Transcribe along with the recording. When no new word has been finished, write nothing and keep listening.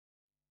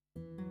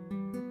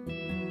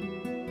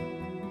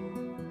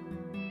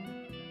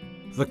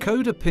The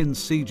Coda-Pin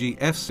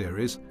CGF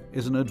series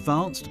is an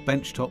advanced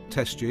benchtop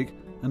test jig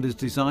and is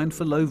designed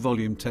for low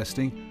volume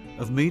testing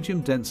of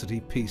medium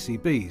density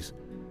PCBs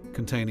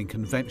containing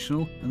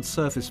conventional and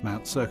surface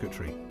mount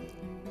circuitry.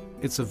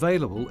 It's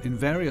available in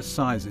various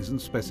sizes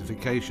and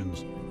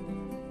specifications.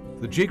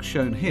 The jig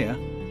shown here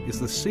is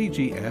the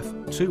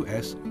CGF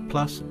 2S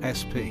Plus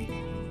SP.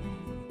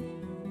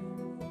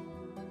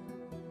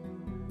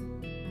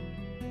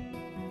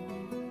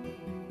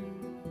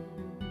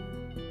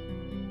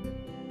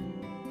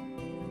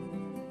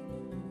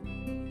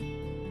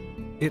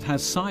 It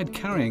has side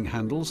carrying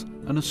handles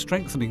and a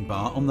strengthening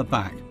bar on the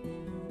back.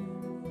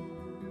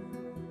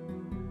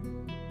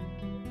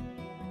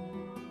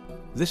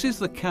 This is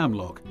the cam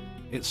lock.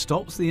 It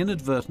stops the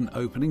inadvertent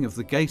opening of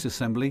the gate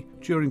assembly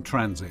during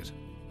transit.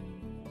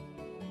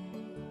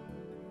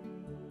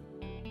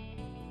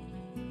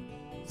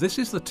 This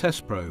is the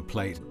test probe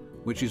plate,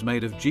 which is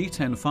made of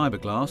G10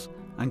 fiberglass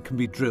and can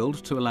be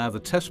drilled to allow the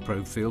test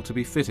probe field to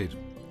be fitted.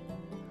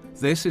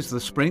 This is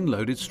the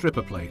spring-loaded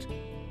stripper plate.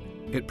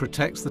 It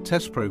protects the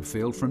test probe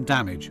field from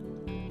damage.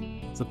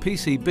 The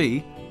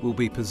PCB will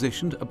be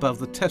positioned above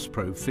the test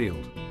probe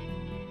field.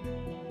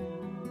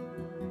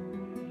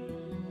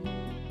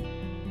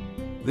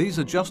 These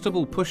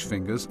adjustable push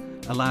fingers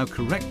allow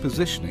correct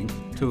positioning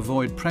to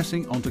avoid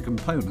pressing onto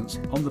components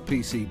on the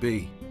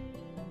PCB.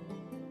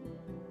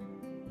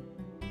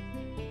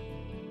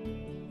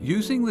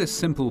 Using this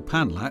simple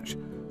pan latch,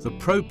 the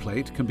probe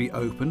plate can be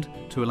opened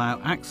to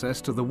allow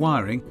access to the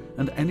wiring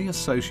and any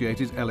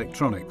associated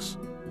electronics.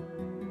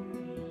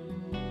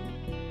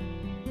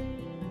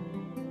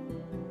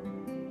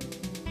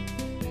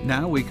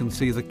 Now we can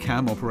see the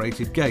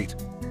cam-operated gate.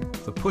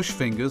 The push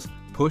fingers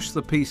push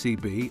the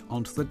PCB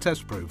onto the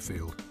test probe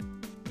field.